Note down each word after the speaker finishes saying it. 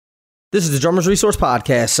This is the Drummers Resource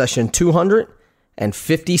Podcast, session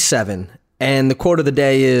 257. And the quote of the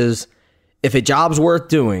day is, if a job's worth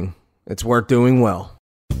doing, it's worth doing well.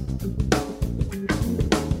 You're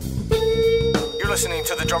listening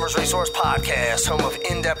to the Drummers Resource Podcast, home of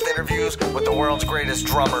in-depth interviews with the world's greatest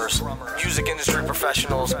drummers, music industry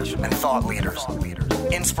professionals, and thought leaders.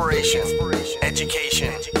 Inspiration,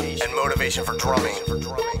 education, and motivation for drumming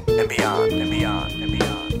and beyond, and beyond, and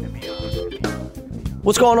beyond.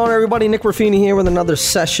 What's going on, everybody? Nick Ruffini here with another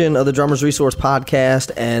session of the Drummers Resource Podcast,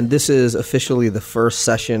 and this is officially the first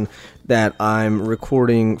session that I'm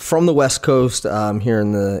recording from the West Coast here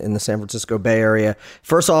in the San Francisco Bay Area.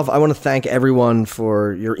 First off, I want to thank everyone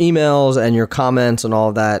for your emails and your comments and all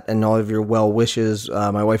of that and all of your well wishes.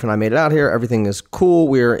 My wife and I made it out here. Everything is cool.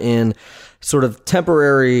 We're in sort of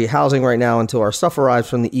temporary housing right now until our stuff arrives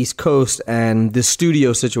from the East Coast, and the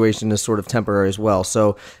studio situation is sort of temporary as well.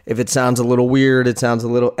 So if it sounds a little weird, it sounds a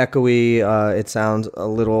little echoey, it sounds a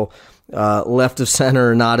little left of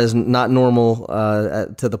center, not normal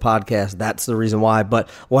to the podcast, that's the reason why. But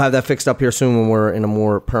we'll have that fixed up here soon when we're in a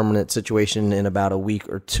more permanent situation in about a week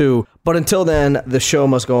or two. But until then, the show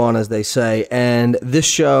must go on, as they say. And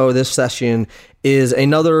this session is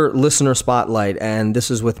another listener spotlight, and this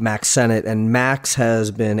is with Max Sennett. And Max has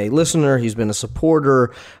been a listener, he's been a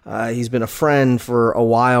supporter, he's been a friend for a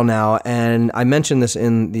while now. And I mentioned this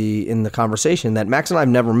in the conversation that Max and I have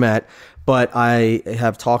never met, but I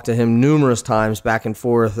have talked to him numerous times back and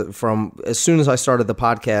forth from as soon as I started the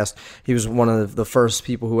podcast. He was one of the first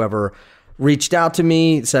people who ever reached out to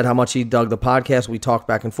me, said how much he dug the podcast. We talked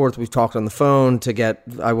back and forth. We've talked on the phone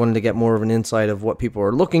I wanted to get more of an insight of what people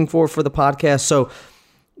are looking for the podcast. So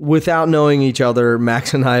without knowing each other,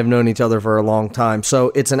 Max and I have known each other for a long time.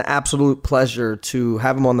 So it's an absolute pleasure to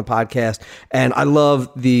have him on the podcast. And I love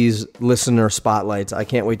these listener spotlights. I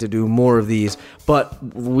can't wait to do more of these. But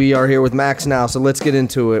we are here with Max now. So let's get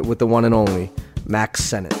into it with the one and only Max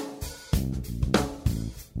Sennett.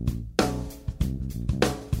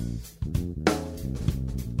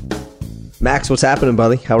 Max, what's happening,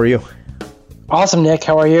 buddy? How are you? Awesome, Nick.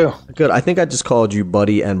 How are you? Good. I think I just called you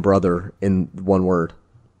buddy and brother in one word.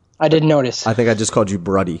 I didn't notice. I think I just called you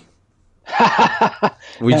bruddy.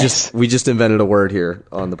 Nice. We just invented a word here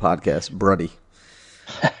on the podcast, bruddy.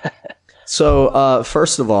 So,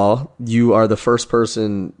 first of all, you are the first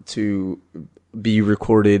person to be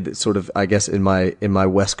recorded sort of, I guess, in my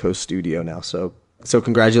West Coast studio now. So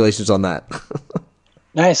congratulations on that.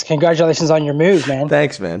 Nice. Congratulations on your move, man.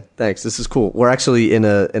 Thanks, man. Thanks. This is cool. We're actually in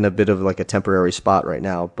a bit of like a temporary spot right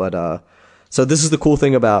now, but so this is the cool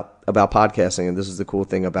thing about podcasting, and this is the cool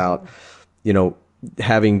thing about,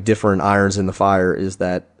 having different irons in the fire, is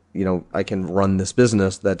that, I can run this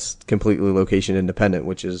business that's completely location independent,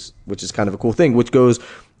 which is kind of a cool thing, which goes,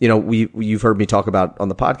 you've heard me talk about on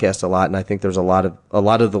the podcast a lot, and I think there's a lot of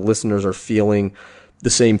the listeners are feeling the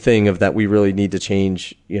same thing, of that we really need to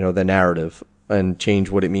change, the narrative and change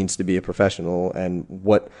what it means to be a professional, and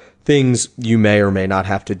what things you may or may not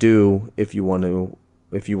have to do if you want to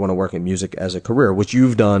work in music as a career, which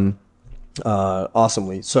you've done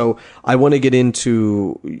awesomely. So I want to get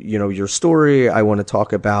into, your story. I want to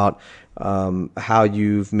talk about how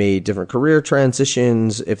you've made different career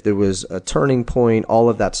transitions, if there was a turning point, all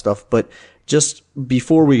of that stuff. But just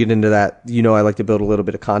before we get into that, I like to build a little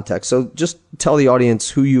bit of context. So just tell the audience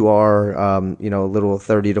who you are, a little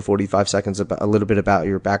 30 to 45 seconds, about a little bit about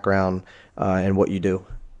your background and what you do.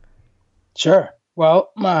 Sure.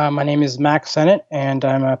 Well, my name is Max Sennett, and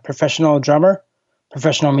I'm a professional drummer,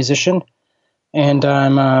 professional musician, and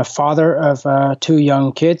I'm a father of two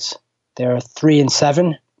young kids. They're 3 and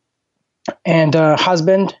 7, and a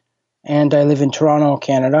husband, and I live in Toronto,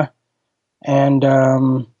 Canada. And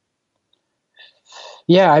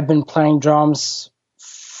I've been playing drums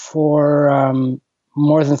for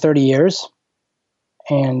more than 30 years.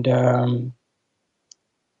 And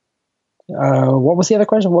what was the other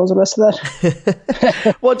question? What was the rest of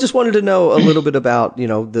that? Well, I just wanted to know a little bit about,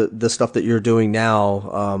 the stuff that you're doing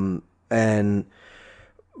now. But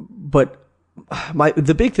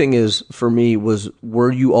the big thing is, for me,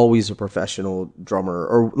 were you always a professional drummer?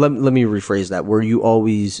 Or let me rephrase that. Were you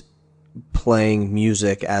always playing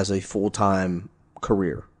music as a full-time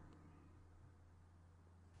career?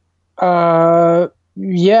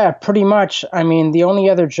 Yeah, pretty much. I mean, the only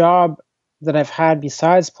other job that I've had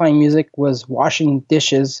besides playing music was washing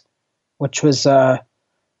dishes, which was a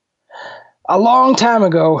long time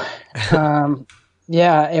ago.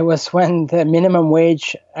 Yeah, it was when the minimum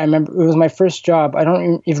wage, I remember it was my first job. I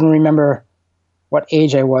don't even remember what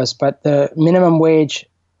age I was, but the minimum wage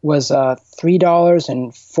was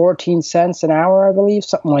 $3.14 an hour, I believe,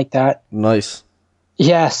 something like that. Nice.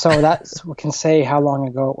 Yeah, so that's we can say how long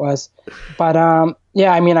ago it was. But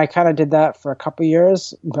yeah, I mean, I kind of did that for a couple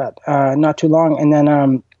years, but not too long, and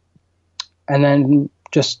then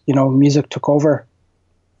just music took over,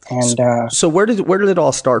 and So where did it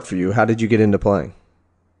all start for you? How did you get into playing?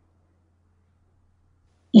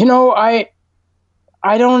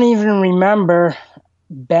 I don't even remember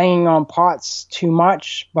banging on pots too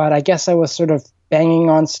much, but I guess I was sort of banging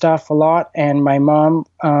on stuff a lot. And my mom,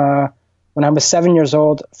 when I was 7 years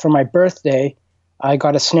old, for my birthday, I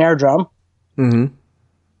got a snare drum. Mm-hmm.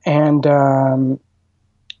 And,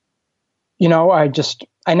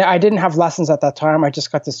 I didn't have lessons at that time. I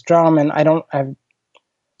just got this drum, and I have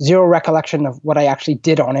zero recollection of what I actually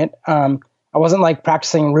did on it. I wasn't like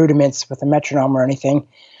practicing rudiments with a metronome or anything.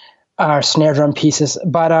 Snare drum pieces,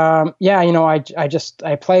 but I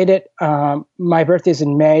played it. My birthday's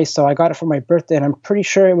in May, so I got it for my birthday, and I'm pretty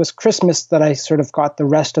sure it was Christmas that I sort of got the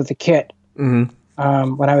rest of the kit.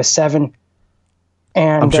 Mm-hmm. When I was 7.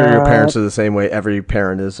 And I'm sure your parents are the same way. Every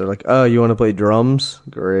parent is. They're like, "Oh, you want to play drums?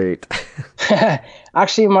 Great."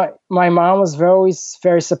 Actually, my mom was always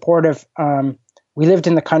very supportive. We lived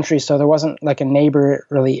in the country, so there wasn't like a neighbor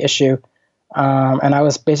really issue. And I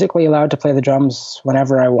was basically allowed to play the drums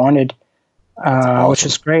whenever I wanted, awesome. Which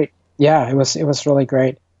was great. Yeah, it was really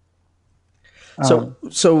great. So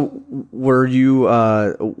were you?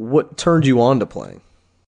 What turned you on to playing?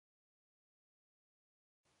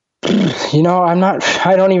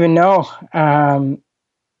 I don't even know.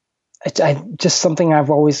 It's just something I've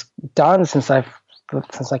always done since I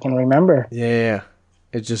can remember. Yeah.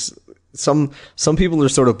 It just. Some people are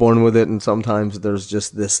sort of born with it, and sometimes there's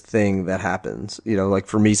just this thing that happens. Like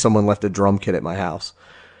for me, someone left a drum kit at my house,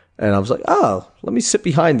 and I was like, oh, let me sit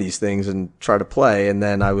behind these things and try to play. And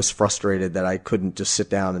then I was frustrated that I couldn't just sit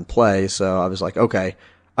down and play. So I was like, okay,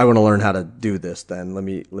 I want to learn how to do this. Then let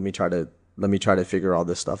me try to figure all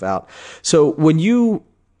this stuff out. So when you're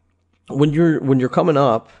coming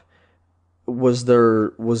up, was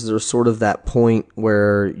there sort of that point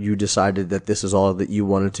where you decided that this is all that you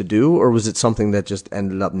wanted to do, or was it something that just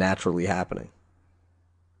ended up naturally happening?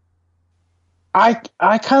 I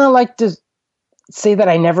kind of like to say that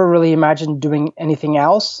I never really imagined doing anything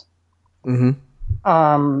else. Mm-hmm.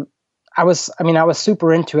 I was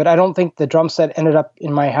super into it. I don't think the drum set ended up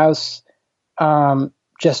in my house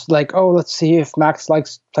just like, oh, let's see if Max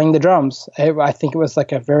likes playing the drums. I think it was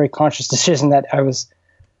like a very conscious decision that I was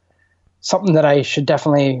something that I should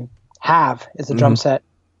definitely have is a drum set.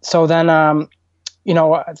 So then,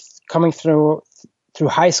 coming through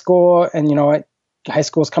high school, and high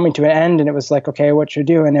school was coming to an end, and it was like, okay, what should I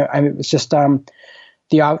do? And it was just the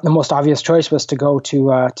most obvious choice was to go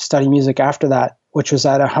to study music after that, which was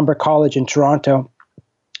at Humber College in Toronto.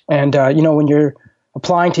 And when you're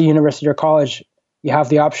applying to university or college, you have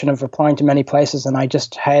the option of applying to many places, and I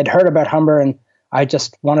just had heard about Humber, and I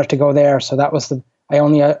just wanted to go there. So that was I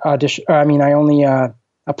only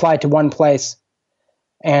applied to one place,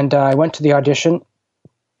 and I went to the audition,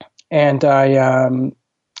 and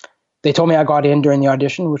they told me I got in during the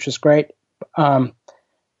audition, which was great. But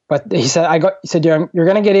he said you're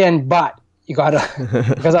going to get in, but you got to,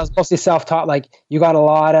 because I was mostly self-taught, like you got a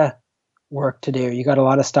lot of work to do. You got a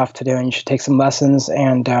lot of stuff to do, and you should take some lessons.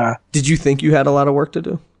 And did you think you had a lot of work to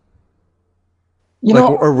do?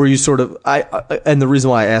 Or were you sort of, and the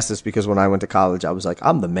reason why I asked this, because when I went to college, I was like,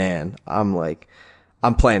 I'm the man. I'm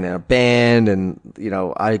playing in a band, and,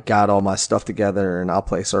 I got all my stuff together, and I'll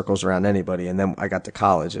play circles around anybody. And then I got to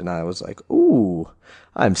college, and I was like, ooh,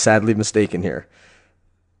 I'm sadly mistaken here.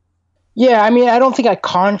 Yeah, I don't think I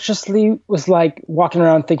consciously was like walking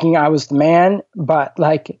around thinking I was the man, but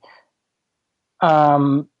like,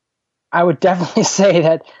 I would definitely say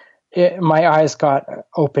that my eyes got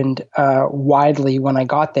opened widely when I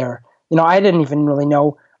got there. I didn't even really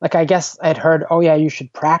know. Like, I guess I'd heard, oh yeah, you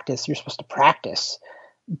should practice. You're supposed to practice,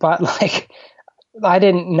 but like, I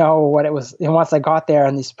didn't know what it was. And once I got there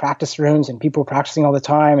in these practice rooms and people were practicing all the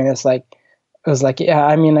time, and it was like,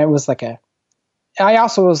 yeah. It was like I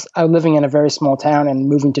also was living in a very small town and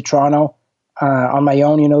moving to Toronto on my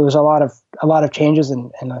own. There's a lot of changes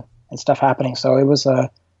and stuff happening. So it was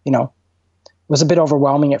was a bit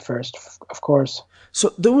overwhelming at first, of course.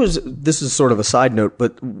 So this is sort of a side note,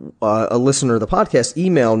 but a listener of the podcast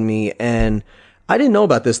emailed me, and I didn't know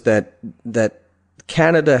about this, that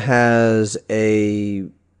Canada has a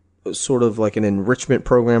sort of like an enrichment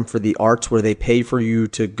program for the arts where they pay for you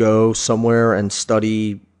to go somewhere and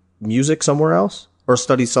study music somewhere else, or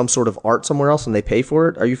study some sort of art somewhere else, and they pay for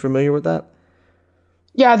it. Are you familiar with that?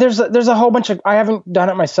 Yeah, there's a whole bunch of, I haven't done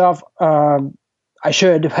it myself. I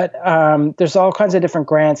should, but there's all kinds of different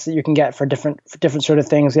grants that you can get for different sort of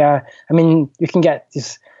things. Yeah, I mean, you can get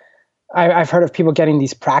these. I've heard of people getting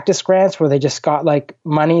these practice grants where they just got like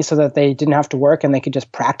money so that they didn't have to work and they could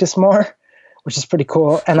just practice more, which is pretty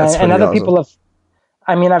cool. And and other people have.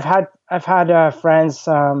 I mean, I've had friends,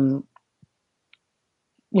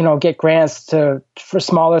 get grants for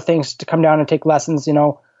smaller things to come down and take lessons.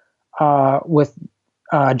 With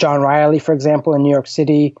John Riley, for example, in New York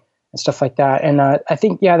City and stuff like that. And I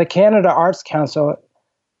think, the Canada Arts Council.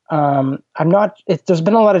 There's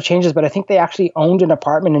been a lot of changes, but I think they actually owned an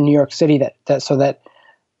apartment in New York City that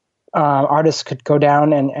artists could go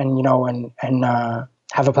down and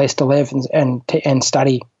have a place to live and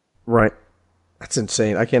study. Right. That's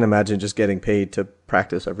insane. I can't imagine just getting paid to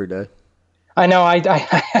practice every day. I know. I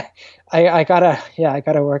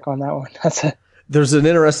gotta work on that one. There's an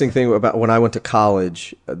interesting thing about when I went to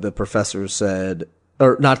college. The professor said,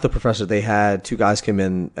 or not the professor, they had two guys come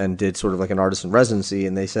in and did sort of like an artist in residency,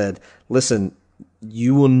 and they said, "Listen,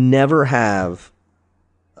 you will never have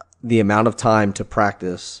the amount of time to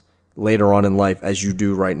practice later on in life as you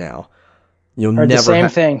do right now. You'll never." The same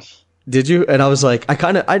thing. Did you? And I was like,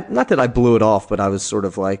 not that I blew it off, but I was sort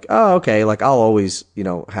of like, oh, okay, like I'll always,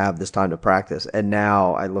 have this time to practice. And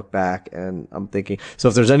now I look back and I'm thinking, so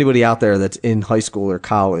if there's anybody out there that's in high school or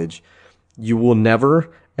college, you will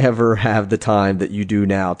never ever have the time that you do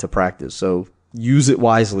now to practice. So use it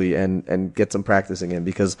wisely and get some practicing in,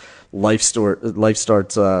 because life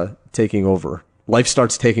starts taking over. Life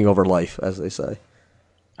starts taking over life, as they say.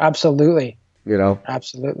 Absolutely.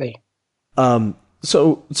 Absolutely.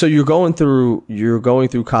 So you're going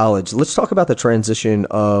through college. Let's talk about the transition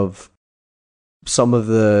of some of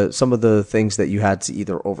the things that you had to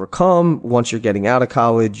either overcome once you're getting out of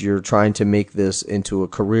college. You're trying to make this into a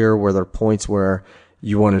career. Were there points where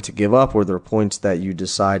you wanted to give up? Were there points that you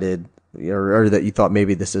decided or that you thought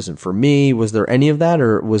maybe this isn't for me? Was there any of that,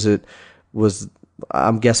 or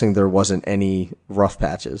I'm guessing there wasn't any rough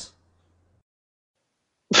patches?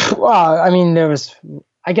 Well, I mean,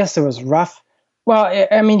 I guess there was rough. Well,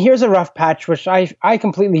 I mean, here's a rough patch, which I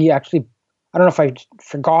completely actually, I don't know if I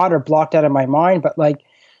forgot or blocked out of my mind, but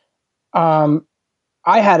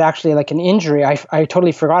I had actually like an injury. I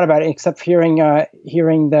totally forgot about it, except hearing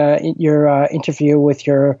your interview with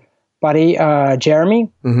your buddy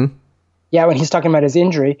Jeremy. Mm-hmm. Yeah, when he's talking about his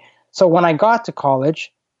injury. So when I got to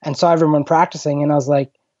college and saw everyone practicing, and I was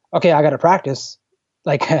like, okay, I got to practice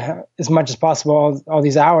like as much as possible all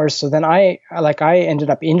these hours. So then I ended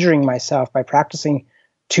up injuring myself by practicing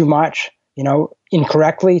too much,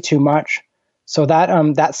 incorrectly too much. So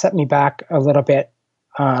that set me back a little bit,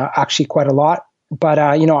 actually quite a lot. But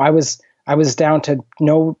I was down to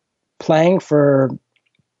no playing for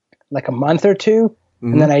like a month or two,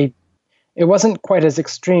 mm-hmm. and then it wasn't quite as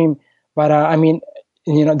extreme. But I mean,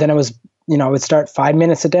 then it was, I would start 5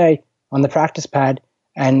 minutes a day on the practice pad,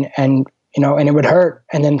 and it would hurt,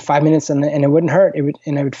 and then 5 minutes, and it wouldn't hurt. It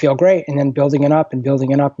would feel great, and then building it up, and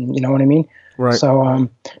you know what I mean? Right. So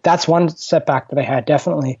that's one setback that I had,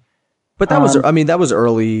 definitely. But that was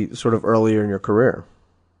early, sort of earlier in your career.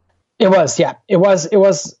 It was, yeah. It was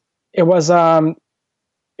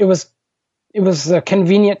a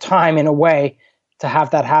convenient time in a way to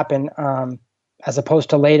have that happen, as opposed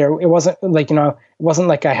to later. It wasn't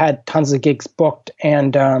like I had tons of gigs booked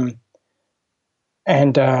and then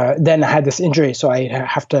I had this injury, so I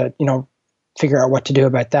have to, figure out what to do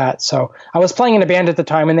about that. So I was playing in a band at the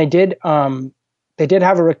time, and they did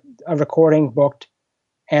have a recording booked,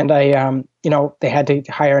 and they had to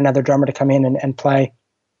hire another drummer to come in and play,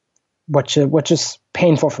 which is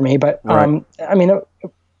painful for me. But right. I mean,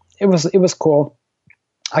 it was cool.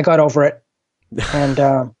 I got over it,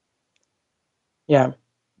 and yeah.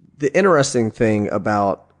 The interesting thing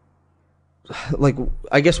about, like,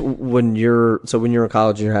 I guess when you're in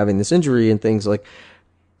college and you're having this injury and things, like,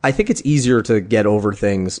 I think it's easier to get over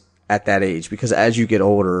things at that age, because as you get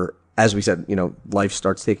older, as we said, life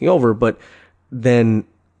starts taking over. But then,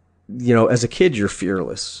 as a kid, you're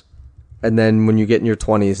fearless. And then when you get in your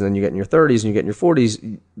 20s and then you get in your 30s and you get in your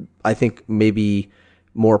 40s, I think maybe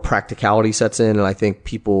more practicality sets in. And I think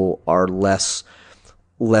people are less,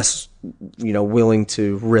 willing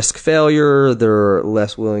to risk failure. They're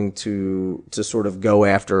less willing to sort of go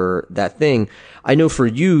after that thing. I know for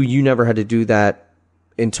you never had to do that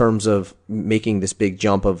in terms of making this big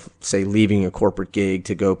jump of, say, leaving a corporate gig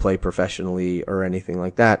to go play professionally or anything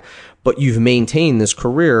like that. But you've maintained this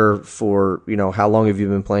career for, how long have you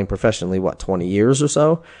been playing professionally? What, 20 years or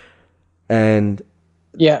so? And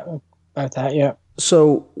yeah, about that. Yeah.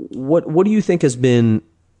 So what do you think has been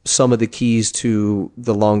some of the keys to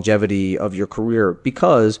the longevity of your career?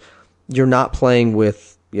 Because, you're not playing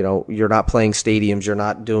with, you're not playing stadiums. You're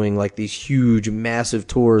not doing like these huge, massive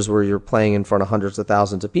tours where you're playing in front of hundreds of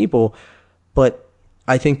thousands of people. But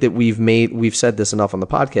I think that we've said this enough on the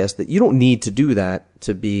podcast that you don't need to do that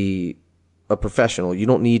to be a professional. You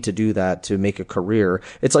don't need to do that to make a career.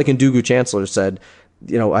 It's like Ndugu Chancellor said,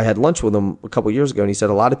 I had lunch with him a couple years ago, and he said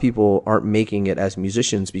a lot of people aren't making it as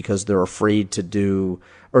musicians because they're afraid to do,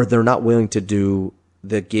 or they're not willing to do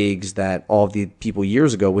the gigs that all of the people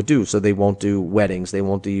years ago would do. So they won't do weddings, they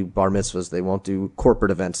won't do bar mitzvahs, they won't do corporate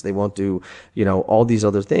events, they won't do, all these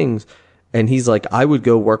other things. And he's like, I would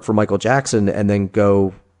go work for Michael Jackson and then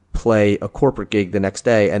go play a corporate gig the next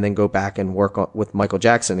day and then go back and work with Michael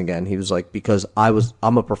Jackson again. He was like, because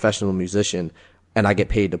I'm a professional musician and I get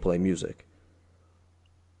paid to play music.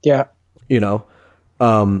 Yeah.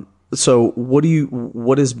 So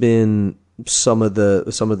what has been some of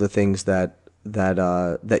the things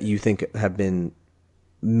that you think have been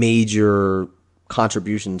major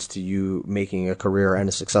contributions to you making a career and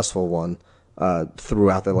a successful one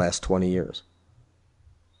throughout the last 20 years?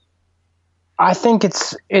 I think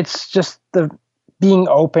it's just the being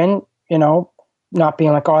open, not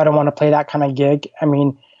being like, oh, I don't want to play that kind of gig. I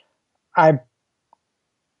mean, I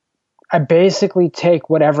basically take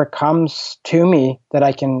whatever comes to me that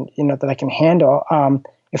I can handle.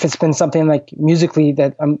 If it's been something like musically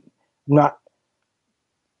that I'm not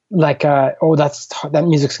like, that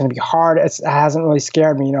music's going to be hard. It hasn't really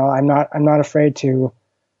scared me. I'm not afraid to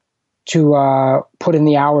put in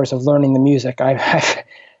the hours of learning the music.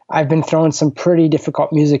 I've been throwing some pretty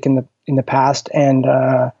difficult music in the past and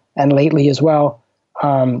lately as well.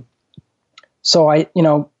 So I,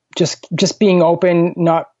 just being open,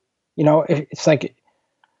 not, it's like,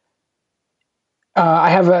 I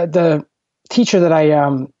have the teacher that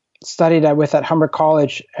I studied with at Humber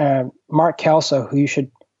College, Mark Kelso, who you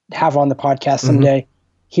should have on the podcast someday.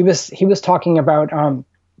 Mm-hmm. He was talking about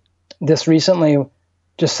this recently,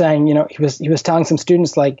 just saying, he was telling some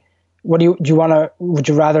students like, would you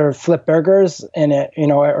rather flip burgers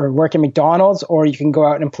or work at McDonald's, or you can go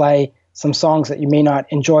out and play some songs that you may not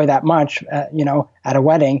enjoy that much, at a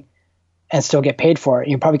wedding, and still get paid for it.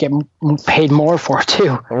 You probably get paid more for it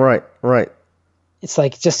too. Right. It's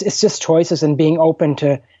like it's just choices and being open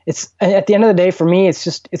to. It's at the end of the day for me,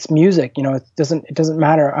 it's music. It doesn't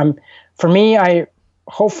matter. For me,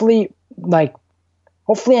 hopefully I'm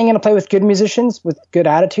going to play with good musicians with good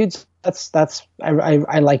attitudes.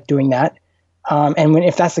 I like doing that. And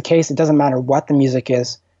if that's the case, it doesn't matter what the music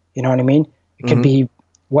is. You know what I mean? It could be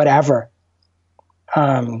whatever.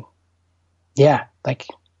 Like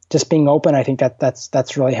just being open. I think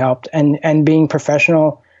that's really helped, and being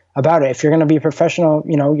professional about it. If you're going to be a professional,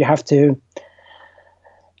 you have to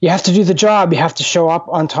do the job. You have to show up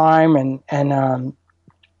on time. And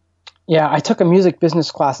I took a music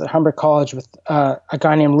business class at Humber College with a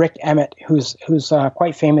guy named Rick Emmett, who's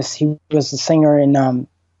quite famous. He was the singer in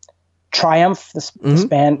Triumph, this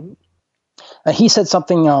band. He said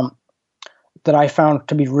something that I found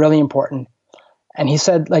to be really important. And he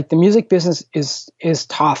said, like, the music business is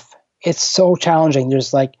tough. It's so challenging.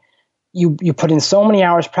 There's like, you put in so many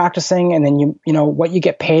hours practicing, and then you what you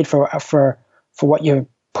get paid for what you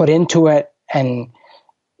put into it, and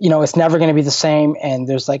it's never going to be the same. And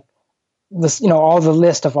there's like this, all the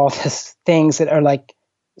list of all these things that are like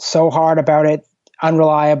so hard about it,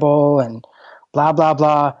 unreliable and blah blah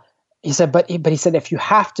blah. He said, but he said, if you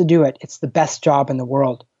have to do it, it's the best job in the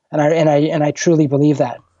world. And I truly believe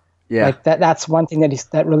that. Yeah. Like that's one thing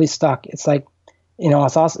that really stuck. It's like,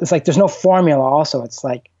 it's like there's no formula also. It's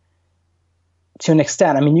like, to an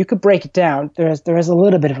extent, I mean, you could break it down. There is a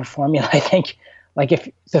little bit of a formula, I think. Like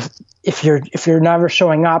if you're never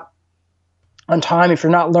showing up on time, if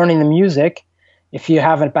you're not learning the music, if you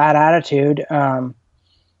have a bad attitude, then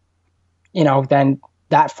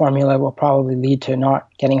that formula will probably lead to not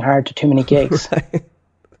getting hired to too many gigs. Right.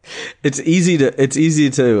 It's easy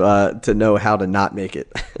to know how to not make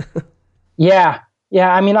it. Yeah.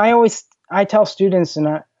 I mean, I tell students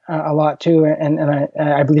a lot too, and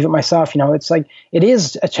I believe it myself. It's like it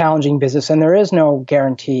is a challenging business, and there is no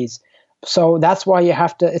guarantees. So that's why you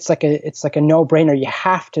have to. It's like a no-brainer. You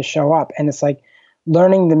have to show up, and it's like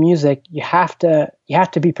learning the music. You have to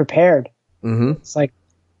be prepared. Mm-hmm.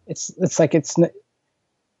 It's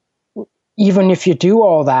even if you do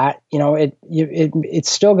all that, it's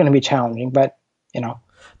still going to be challenging. But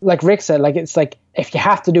like Rick said, like it's like if you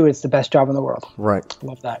have to do it, it's the best job in the world. Right.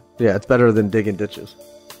 Love that. Yeah, it's better than digging ditches.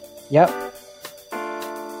 Yep.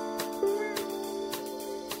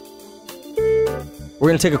 We're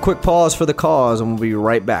going to take a quick pause for the cause, and we'll be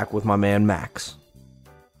right back with my man Max.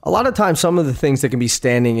 A lot of times, some of the things that can be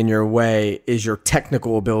standing in your way is your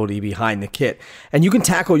technical ability behind the kit. And you can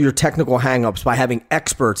tackle your technical hangups by having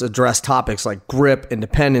experts address topics like grip,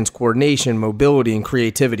 independence, coordination, mobility, and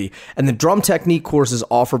creativity. And the drum technique courses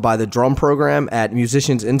offered by the drum program at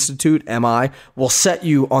Musicians Institute, MI, will set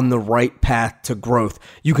you on the right path to growth.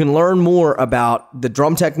 You can learn more about the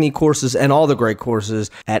drum technique courses and all the great courses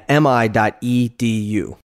at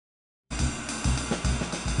mi.edu.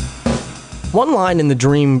 One line in the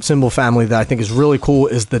Dream Cymbal family that I think is really cool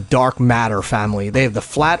is the Dark Matter family. They have the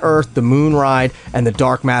Flat Earth, the Moon Ride, and the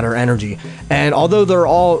Dark Matter Energy. And although they're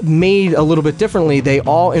all made a little bit differently, they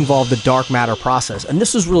all involve the dark matter process. And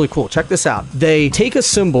this is really cool. Check this out. They take a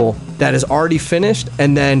cymbal that is already finished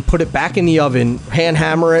and then put it back in the oven, hand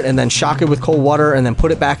hammer it, and then shock it with cold water, and then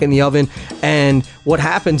put it back in the oven. And what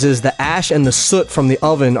happens is the ash and the soot from the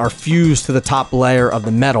oven are fused to the top layer of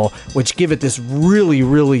the metal, which give it this really,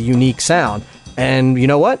 really unique sound. And you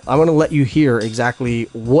know what? I'm going to let you hear exactly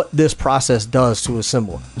what this process does to a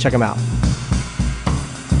cymbal. Check them out.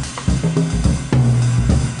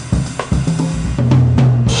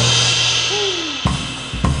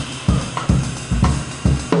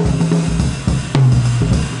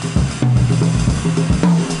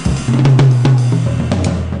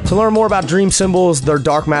 To learn more about Dream Cymbals, their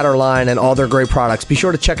Dark Matter line, and all their great products, be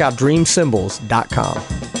sure to check out dreamcymbals.com.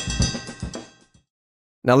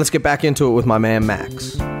 Now let's get back into it with my man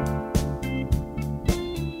Max.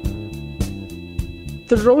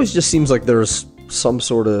 There always just seems like there's some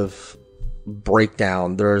sort of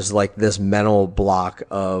breakdown. There's like this mental block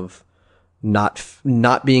of not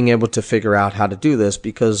being able to figure out how to do this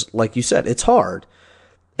because, like you said, it's hard.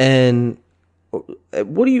 And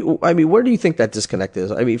where do you think that disconnect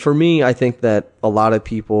is? I mean, for me, I think that a lot of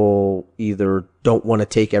people either don't want to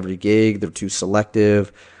take every gig, they're too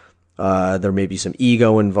selective. There may be some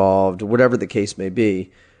ego involved, whatever the case may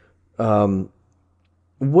be. What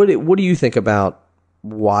do you think about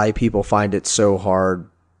why people find it so hard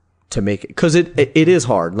to make it? Because it is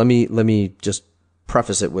hard. Let me just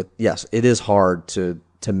preface it with, yes, it is hard to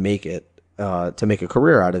make it, to make a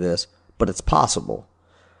career out of this, but it's possible.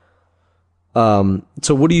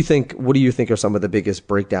 So what do you think are some of the biggest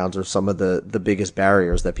breakdowns or some of the biggest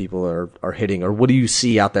barriers that people are hitting? Or what do you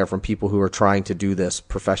see out there from people who are trying to do this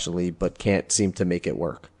professionally but can't seem to make it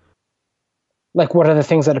work? Like, what are the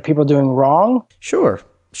things that are people doing wrong? Sure.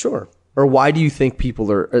 Or why do you think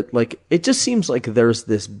people are like, it just seems like there's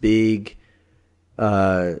this big,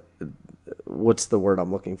 what's the word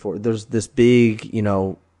I'm looking for? There's this big,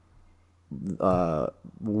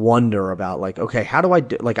 wonder about like, okay, how do I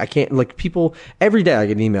do, like, I can't, like, people every day I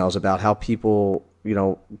get emails about how people,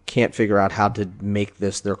 can't figure out how to make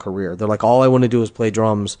this their career. They're like, all I want to do is play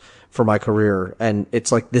drums for my career. And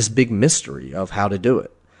it's like this big mystery of how to do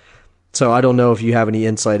it. So I don't know if you have any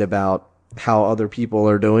insight about how other people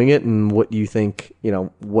are doing it and what you think,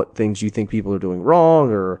 what things you think people are doing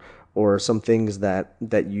wrong or some things that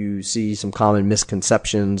you see some common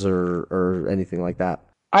misconceptions or anything like that.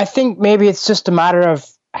 I think maybe it's just a matter of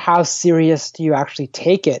how serious do you actually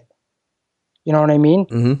take it. You know what I mean?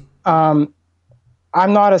 Mm-hmm.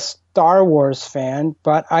 I'm not a Star Wars fan,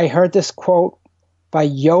 but I heard this quote by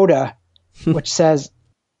Yoda, which says,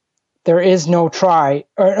 "There is no try,"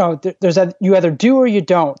 or no, there's you either do or you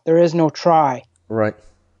don't. There is no try. Right.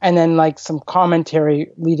 And then like some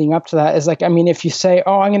commentary leading up to that is like, I mean, if you say,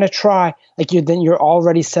 "Oh, I'm going to try," like then you're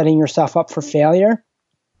already setting yourself up for failure.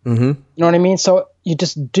 Mm-hmm. You know what I mean? So you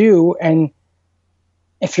just do, and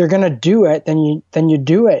if you're gonna do it, then you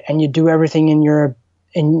do it, and you do everything in your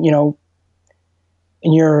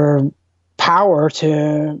power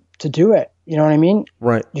to do it. You know what I mean?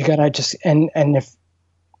 Right. You gotta just and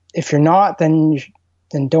if you're not, then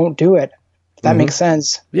don't do it. If that makes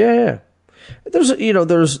sense. Yeah. There's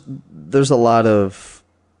a lot of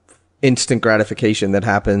instant gratification that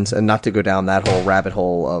happens, and not to go down that whole rabbit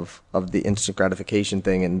hole of the instant gratification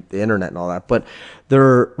thing and the internet and all that, but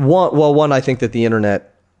one, I think that the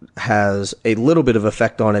internet has a little bit of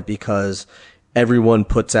effect on it because everyone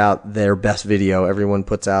puts out their best video. Everyone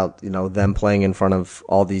puts out, them playing in front of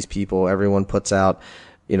all these people. Everyone puts out,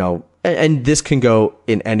 and this can go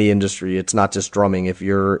in any industry. It's not just drumming. If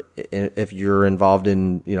you're involved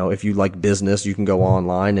in, if you like business, you can go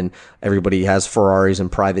online and everybody has Ferraris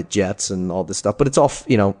and private jets and all this stuff, but it's all,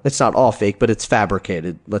 it's not all fake, but it's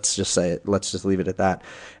fabricated. Let's just say it. Let's just leave it at that.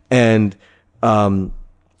 And,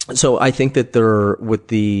 so I think that with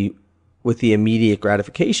the immediate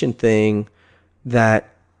gratification thing, that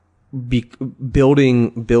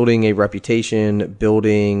building a reputation,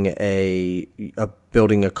 building a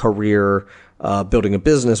career, building a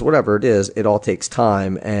business, whatever it is, it all takes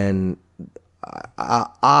time. And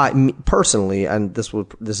personally, and this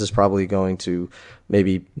is probably going to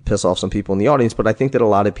maybe piss off some people in the audience, but I think that a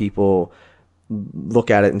lot of people look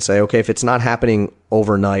at it and say, okay, if it's not happening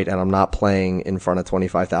overnight and I'm not playing in front of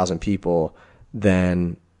 25,000 people,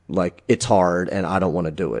 then like it's hard and I don't want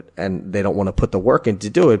to do it. And they don't want to put the work in to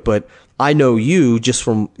do it. But I know you just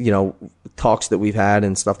from, talks that we've had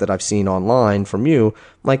and stuff that I've seen online from you,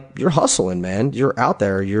 like you're hustling, man. You're out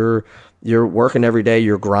there. You're working every day.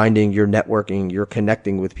 You're grinding. You're networking. You're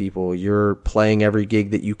connecting with people. You're playing every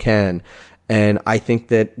gig that you can. And I think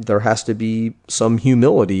that there has to be some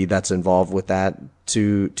humility that's involved with that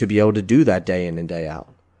to be able to do that day in and day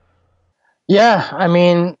out. Yeah, I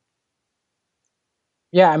mean,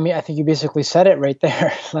 I think you basically said it right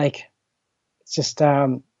there. Like, it's just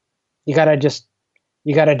you gotta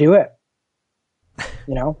do it.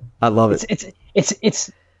 I love it.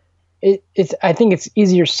 It's I think it's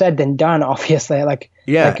easier said than done. Obviously, like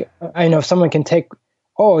I know if someone can take.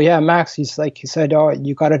 Oh yeah, Max. He said, oh,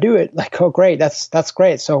 you got to do it. Like, oh, great. That's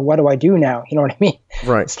great. So what do I do now? You know what I mean?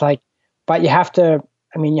 Right. It's like, but you have to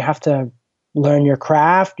learn your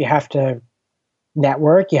craft. You have to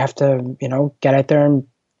network. You have to, get out there and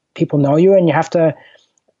people know you. And you have to,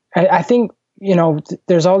 I think,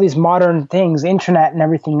 there's all these modern things, internet and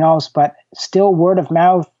everything else, but still word of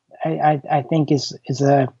mouth, I think is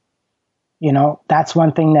a, that's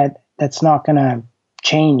one thing that's not going to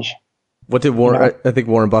change. What did Warren? I think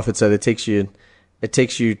Warren Buffett said it takes you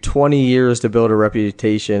 20 years to build a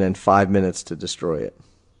reputation and 5 minutes to destroy it.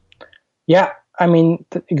 Yeah, I mean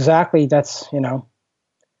exactly. That's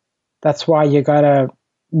that's why you gotta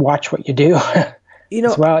watch what you do.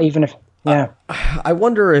 As well, even if I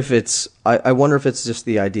wonder if it's just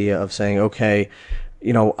the idea of saying, okay,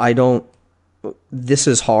 this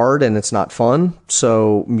is hard and it's not fun,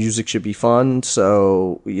 so music should be fun.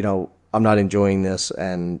 So I'm not enjoying this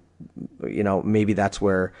and. Maybe that's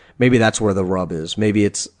where the rub is. Maybe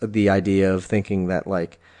it's the idea of thinking that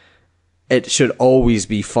like it should always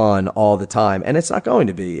be fun all the time, and it's not going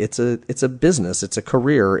to be. It's a business. It's a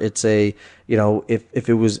career. It's a if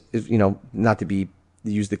it was not to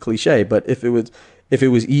use the cliche, but if it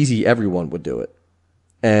was easy, everyone would do it.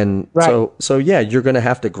 And right. so yeah, you're gonna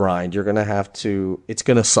have to grind. You're gonna have to. It's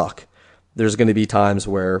gonna suck. There's gonna be times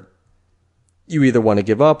where you either want to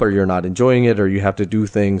give up or you're not enjoying it or you have to do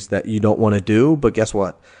things that you don't want to do. But guess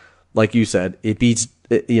what? Like you said, it beats,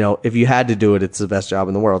 if you had to do it, it's the best job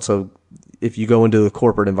in the world. So if you go into the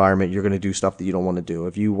corporate environment, you're going to do stuff that you don't want to do.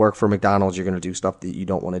 If you work for McDonald's, you're going to do stuff that you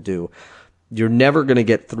don't want to do. You're never going to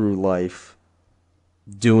get through life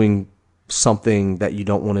doing something that you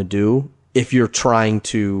don't want to do if you're trying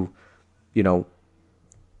to,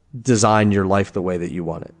 design your life the way that you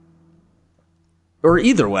want it. Or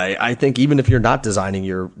either way, I think even if you're not designing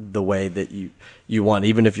the way that you want,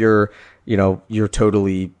 even if you're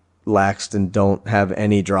totally laxed and don't have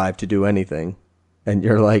any drive to do anything, and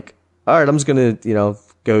you're like, all right, I'm just gonna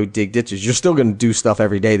go dig ditches. You're still gonna do stuff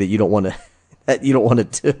every day that you don't want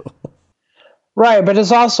to do. Right, but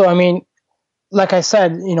it's also, I mean, like I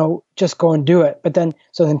said, just go and do it. But then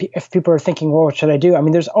if people are thinking, well, what should I do? I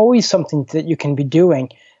mean, there's always something that you can be doing.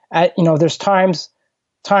 There's times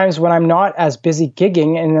when I'm not as busy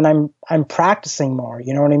gigging and then I'm practicing more,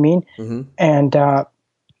 you know what I mean? Mm-hmm.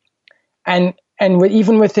 And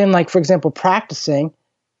even within, like, for example, practicing,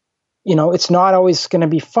 it's not always going to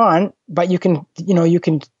be fun, but you can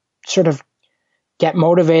sort of get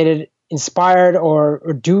motivated, inspired,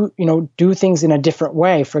 or do things in a different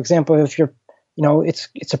way. For example, if you're,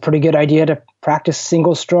 it's a pretty good idea to practice a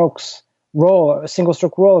single stroke roll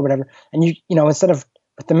or whatever. And instead of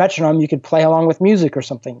with the metronome, you could play along with music or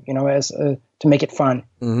something, as to make it fun.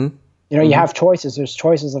 Mm-hmm. You have choices. There's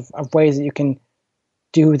choices of ways that you can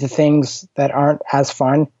do the things that aren't as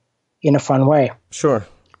fun in a fun way. Sure.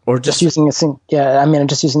 Or just using I'm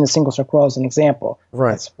just using the single stroke roll as an example.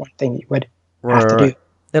 Right. That's one thing you would have to do.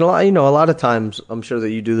 And a lot of times, I'm sure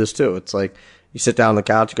that you do this too. It's like you sit down on the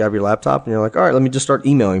couch, you grab your laptop, and you're like, all right, let me just start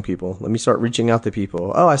emailing people. Let me start reaching out to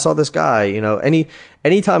people. Oh, I saw this guy.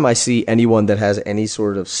 Anytime I see anyone that has any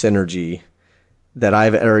sort of synergy that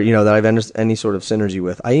I've entered any sort of synergy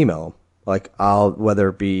with, I email them. Like whether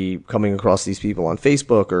it be coming across these people on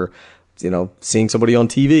Facebook or, seeing somebody on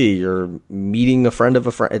TV or meeting a friend of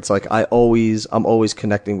a friend. It's like I'm always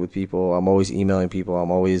connecting with people. I'm always emailing people.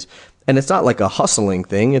 And it's not like a hustling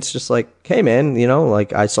thing. It's just like, hey man,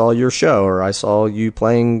 like I saw your show or I saw you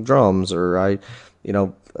playing drums or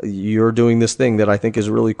you're doing this thing that I think is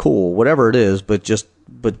really cool, whatever it is, but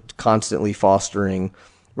constantly fostering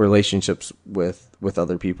relationships with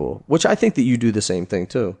other people, which I think that you do the same thing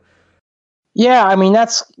too. Yeah. I mean,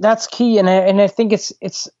 that's key. And I think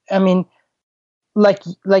it's, I mean, like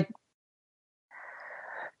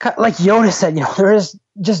Yoda said, there is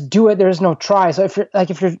just do it. There is no try. So if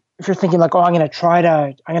you're thinking like, oh, I'm going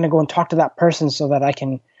to go and talk to that person so that I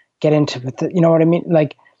can get into it. You know what I mean?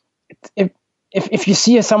 Like if you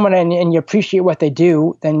see someone and you appreciate what they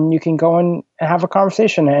do, then you can go and have a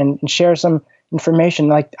conversation and share some information.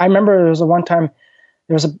 Like I remember there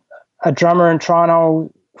was a drummer in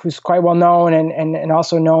Toronto who's quite well known and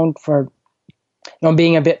also known for,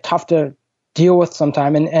 being a bit tough to deal with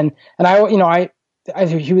sometime. And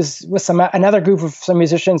he was with another group of some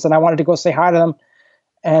musicians, and I wanted to go say hi to them.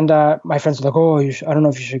 And my friends were like, "Oh, I don't know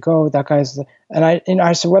if you should go. That guy's," and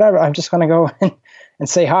I said, "Whatever. I'm just going to go and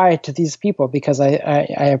say hi to these people because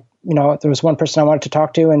I there was one person I wanted to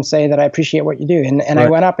talk to and say that I appreciate what you do." And right. I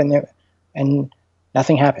went up and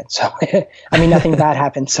nothing happened. So nothing bad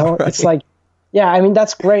happened. So right. It's like, yeah,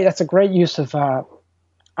 that's great. That's a great use of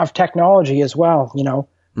technology as well.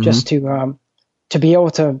 Mm-hmm. Just to be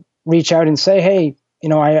able to reach out and say, hey,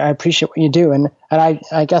 I appreciate what you do. And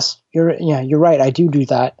I guess you're right. I do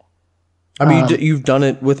that. I mean, you've done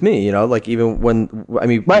it with me, like even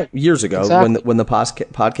right. Years ago, exactly. when the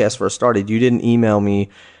podcast first started, you didn't email me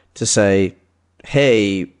to say,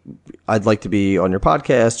 hey, I'd like to be on your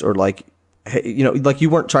podcast, or like, hey, like you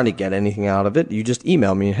weren't trying to get anything out of it. You just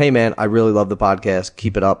emailed me, hey man, I really love the podcast.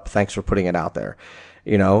 Keep it up. Thanks for putting it out there,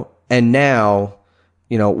 and now,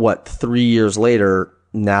 3 years later,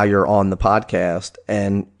 now you're on the podcast,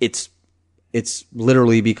 and it's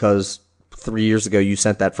literally because 3 years ago you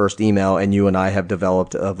sent that first email, and you and I have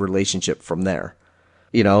developed a relationship from there.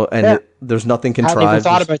 There's nothing contrived. I haven't even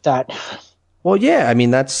thought about that. Well, yeah,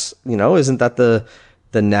 that's isn't that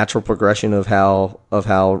the natural progression of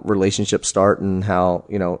how relationships start and how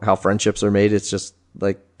how friendships are made? It's just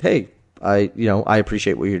like, hey, I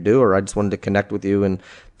appreciate what you do, or I just wanted to connect with you and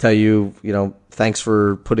tell you, thanks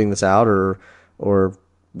for putting this out, or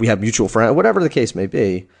we have mutual friends, whatever the case may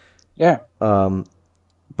be. Yeah.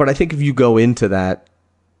 But I think if you go into that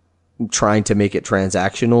trying to make it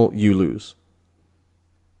transactional, you lose.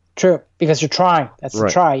 True, because you're trying. That's right.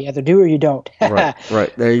 The try. You either do or you don't.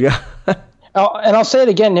 Right. There you go. And I'll say it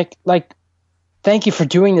again, Nick. Like, thank you for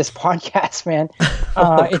doing this podcast, man.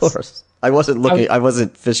 Of course. I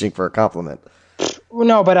wasn't fishing for a compliment.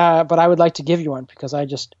 No, but I would like to give you one because I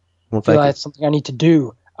just feel like it's something I need to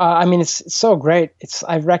do. It's so great.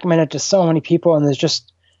 I've recommended it to so many people, and there's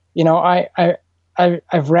just,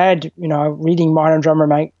 I've read, reading Modern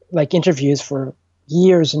Drummer interviews for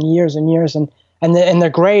years and years and years, and they're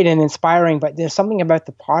great and inspiring. But there's something about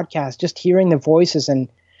the podcast, just hearing the voices and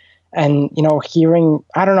hearing,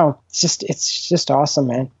 I don't know, it's just awesome,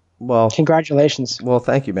 man. Well, congratulations. Well,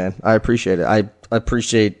 thank you, man. I appreciate it. I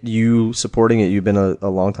appreciate you supporting it. You've been a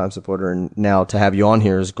long time supporter, and now to have you on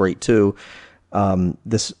here is great too.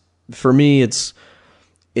 This, for me, it's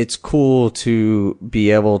cool to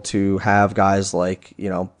be able to have guys like,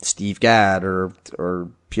 Steve Gadd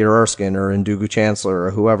or Peter Erskine or Ndugu Chancellor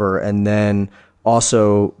or whoever, and then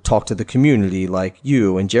also talk to the community like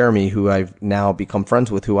you and Jeremy, who I've now become friends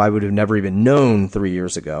with, who I would have never even known 3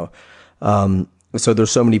 years ago. So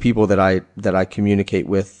there's so many people that I communicate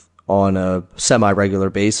with on a semi-regular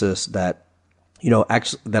basis that,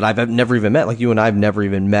 actually that I've never even met. Like you and I've never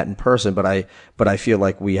even met in person, but I feel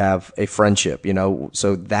like we have a friendship,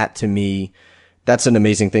 so that to me, that's an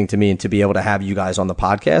amazing thing to me. And to be able to have you guys on the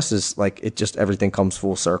podcast is like, it just, everything comes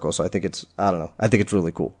full circle. So I think I think it's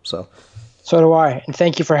really cool. So do I. And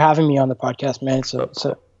thank you for having me on the podcast, man. It's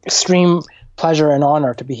an extreme pleasure and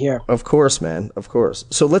honor to be here. Of course, man. Of course.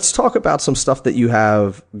 So let's talk about some stuff that you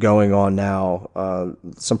have going on now.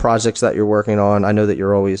 Some projects that you're working on. I know that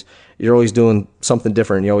you're always doing something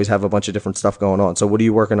different. You always have a bunch of different stuff going on. So what are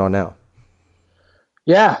you working on now?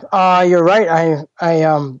 Yeah, you're right.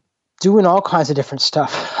 I doing all kinds of different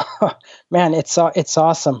stuff. Man, it's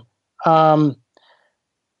awesome.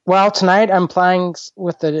 Well, tonight I'm playing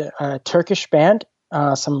with a Turkish band,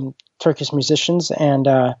 some Turkish musicians, and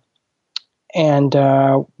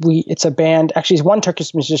it's a band. Actually, it's one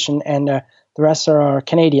Turkish musician, and the rest are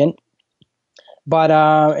Canadian. But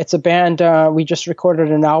it's a band. We just recorded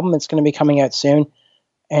an album. It's going to be coming out soon,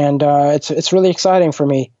 and it's really exciting for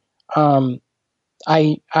me. I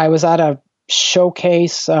was at a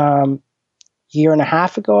showcase year and a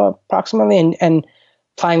half ago, approximately, and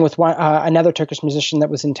playing with another Turkish musician that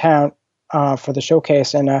was in town for the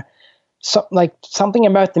showcase, and something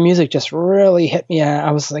about the music just really hit me.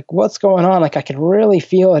 I was like, "What's going on?" Like I could really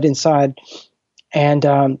feel it inside, and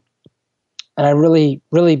I really,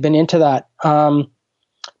 really been into that.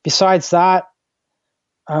 Besides that,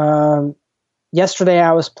 yesterday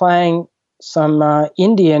I was playing some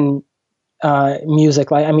Indian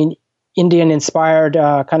music. Indian inspired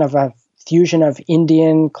kind of a fusion of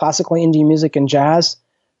classical Indian music and jazz.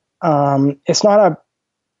 It's not a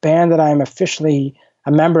band that I'm officially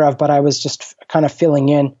a member of, but I was just kind of filling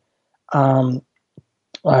in.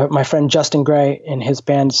 My friend Justin Gray and his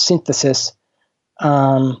band Synthesis.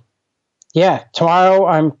 Tomorrow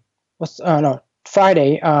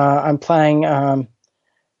Friday, I'm playing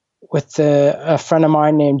with a friend of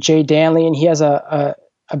mine named Jay Danley, and he has a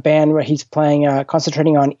band where he's playing,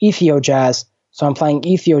 concentrating on Ethio jazz. So I'm playing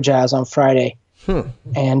Ethio jazz on Friday.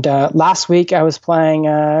 And last week I was playing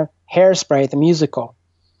Hairspray, the musical.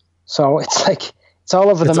 So it's like, it's all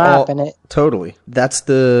over the map. Totally. That's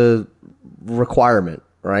the requirement,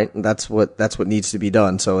 right? That's what needs to be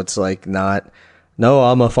done. So it's like no,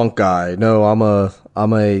 I'm a funk guy. No, I'm a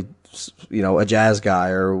a jazz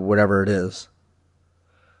guy or whatever it is.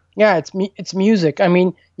 Yeah, it's music. I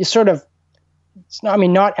mean,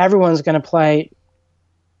 not everyone's going to play,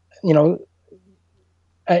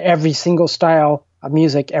 every single style of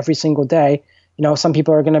music every single day. Some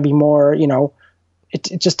people are going to be more,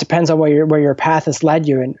 it just depends on where your path has led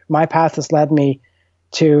you. And my path has led me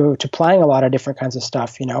to playing a lot of different kinds of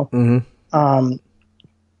stuff, Mm-hmm.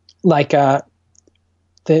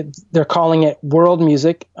 They're calling it world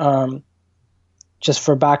music, just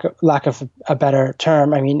for lack of a better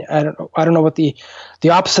term. I mean, I don't know what the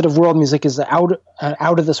opposite of world music is. Out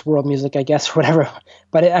of this world music, I guess, whatever.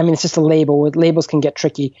 But it's just a label. Labels can get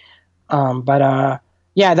tricky.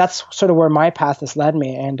 That's sort of where my path has led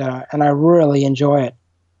me, and I really enjoy it.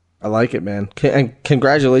 I like it, man. And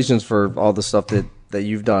congratulations for all the stuff that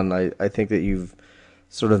you've done. I think that you've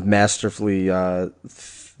sort of masterfully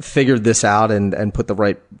figured this out and put the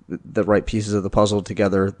right pieces of the puzzle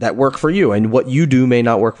together that work for you. And what you do may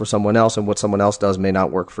not work for someone else, and what someone else does may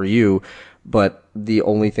not work for you. But the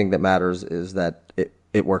only thing that matters is that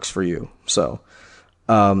it works for you. So,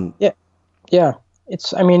 yeah.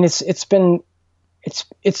 It's been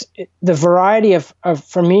the variety of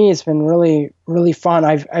for me, it's been really, really fun.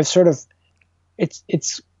 I've sort of,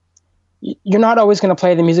 you're not always going to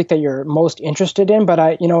play the music that you're most interested in,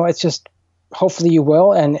 but it's just, hopefully you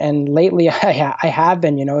will. And lately I have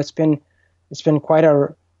been, it's been quite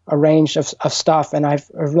a range of stuff. And I've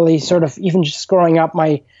really sort of, even just growing up,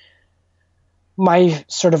 my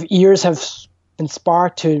sort of ears have been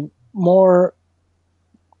sparked to more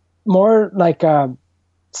like,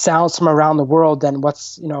 sounds from around the world than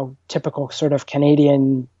what's, typical sort of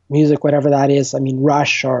Canadian music, whatever that is. I mean,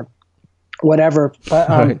 Rush or whatever, but,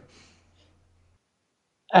 right.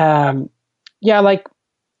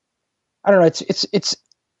 I don't know. It's.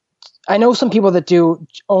 I know some people that do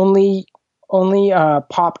only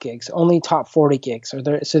pop gigs, only top 40 gigs, or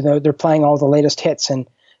they're playing all the latest hits and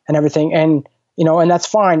everything, and and that's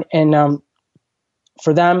fine. And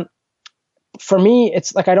for them, for me,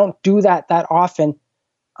 it's like I don't do that often.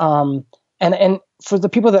 And for the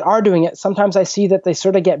people that are doing it, sometimes I see that they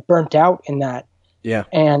sort of get burnt out in that. Yeah.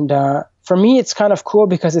 And for me, it's kind of cool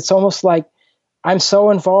because it's almost like I'm so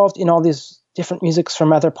involved in all these different musics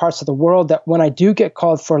from other parts of the world that when I do get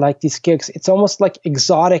called for like these gigs, it's almost like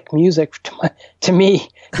exotic music to me,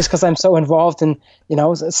 just because I'm so involved in,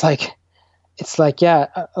 it's like,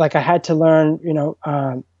 like I had to learn,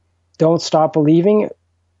 Don't Stop Believing.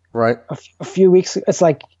 Right. A few weeks. It's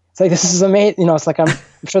like this is amazing. It's like I'm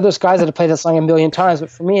sure there's guys that have played that song a million times, but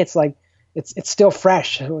for me, it's like it's still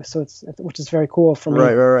fresh. So which is very cool for me.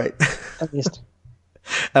 Right. At least.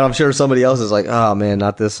 And I'm sure somebody else is like, oh man,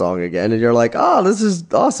 not this song again. And you're like, oh, this is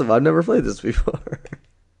awesome. I've never played this before.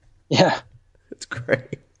 Yeah. It's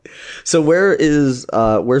great. So where's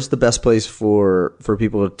the best place for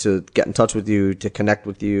people to get in touch with you, to connect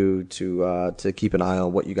with you, to keep an eye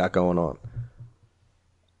on what you got going on?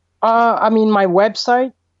 My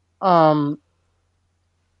website, I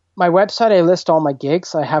list all my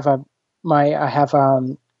gigs. I have my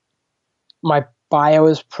bio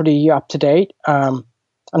is pretty up to date.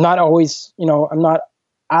 I'm not always, I'm not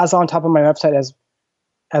as on top of my website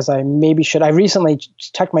as I maybe should. I recently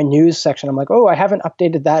checked my news section. I'm like, oh, I haven't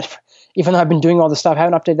updated that, even though I've been doing all this stuff. I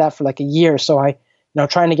haven't updated that for like a year. So I,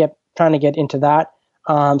 trying to get into that.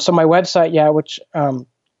 So my website, which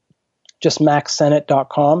just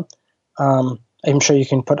maxsennett.com. I'm sure you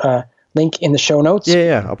can put a link in the show notes.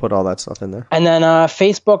 Yeah, I'll put all that stuff in there. And then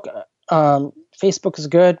Facebook. Facebook is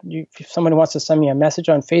good. If somebody wants to send me a message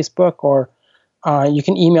on Facebook, or you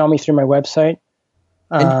can email me through my website.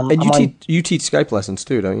 And you teach Skype lessons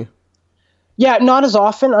too, don't you? Yeah, not as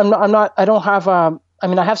often. I don't have. I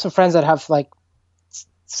have some friends that have like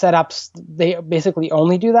setups. They basically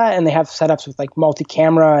only do that, and they have setups with like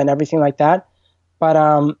multi-camera and everything like that. But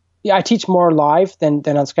I teach more live than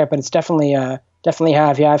on Skype. But it's definitely Definitely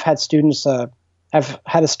have. Yeah, I've had students. I've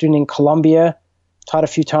had a student in Colombia, taught a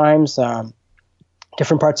few times,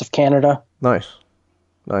 different parts of Canada. Nice.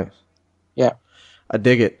 Yeah. I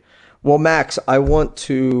dig it. Well, Max,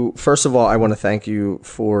 first of all, I want to thank you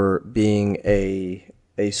for being a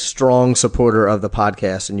strong supporter of the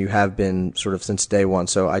podcast, and you have been sort of since day one.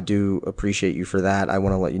 So I do appreciate you for that. I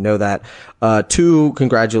want to let you know that. 2,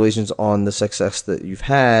 congratulations on the success that you've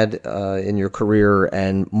had in your career,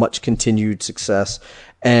 and much continued success.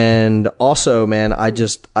 And also, man, I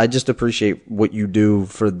just appreciate what you do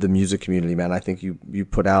for the music community, man. I think you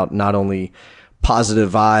put out not only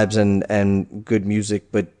positive vibes and good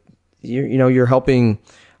music, but you're helping.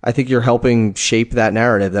 I think you're helping shape that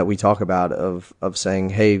narrative that we talk about of saying,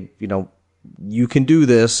 hey, you can do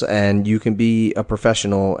this and you can be a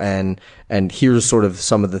professional, and here's sort of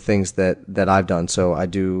some of the things that I've done. So I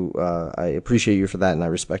appreciate you for that, and I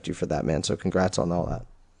respect you for that, man. So congrats on all that.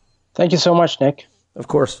 Thank you so much, Nick. Of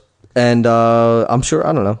course. And I'm sure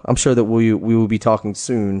that we will be talking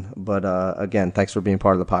soon. But again, thanks for being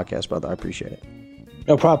part of the podcast, brother. I appreciate it.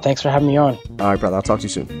 No problem. Thanks for having me on. All right, brother. I'll talk to you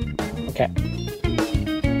soon. Okay.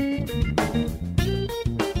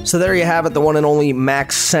 So there you have it, the one and only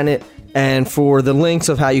Max Sennett. And for the links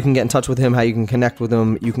of how you can get in touch with him, how you can connect with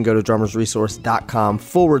him, you can go to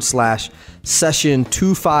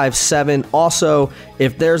drummersresource.com/session257. Also,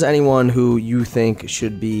 if there's anyone who you think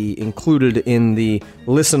should be included in the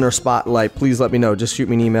listener spotlight, please let me know. Just shoot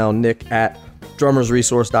me an email,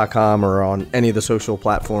 nick@drummersresource.com, or on any of the social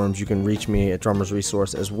platforms. You can reach me at Drummers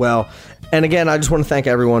Resource as well. And again, I just want to thank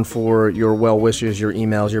everyone for your well wishes, your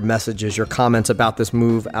emails, your messages, your comments about this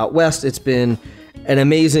move out west. It's been an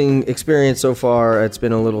amazing experience so far. It's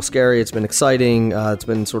been a little scary. It's been exciting. It's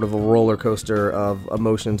been sort of a roller coaster of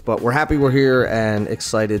emotions, but we're happy we're here and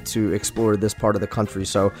excited to explore this part of the country.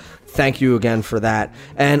 So thank you again for that.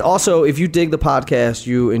 And also, if you dig the podcast,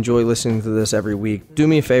 you enjoy listening to this every week, do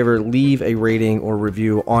me a favor, leave a rating or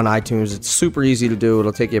review on iTunes. It's super easy to do.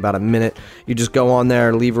 It'll take you about a minute. You just go on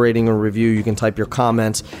there, leave a rating or review. You can type your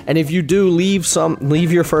comments. And if you do, leave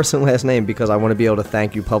your first and last name, because I want to be able to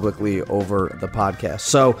thank you publicly over the podcast.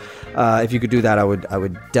 So if you could do that, I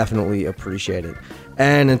would definitely appreciate it.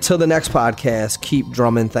 And until the next podcast, keep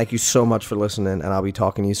drumming. Thank you so much for listening, and I'll be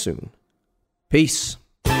talking to you soon. Peace.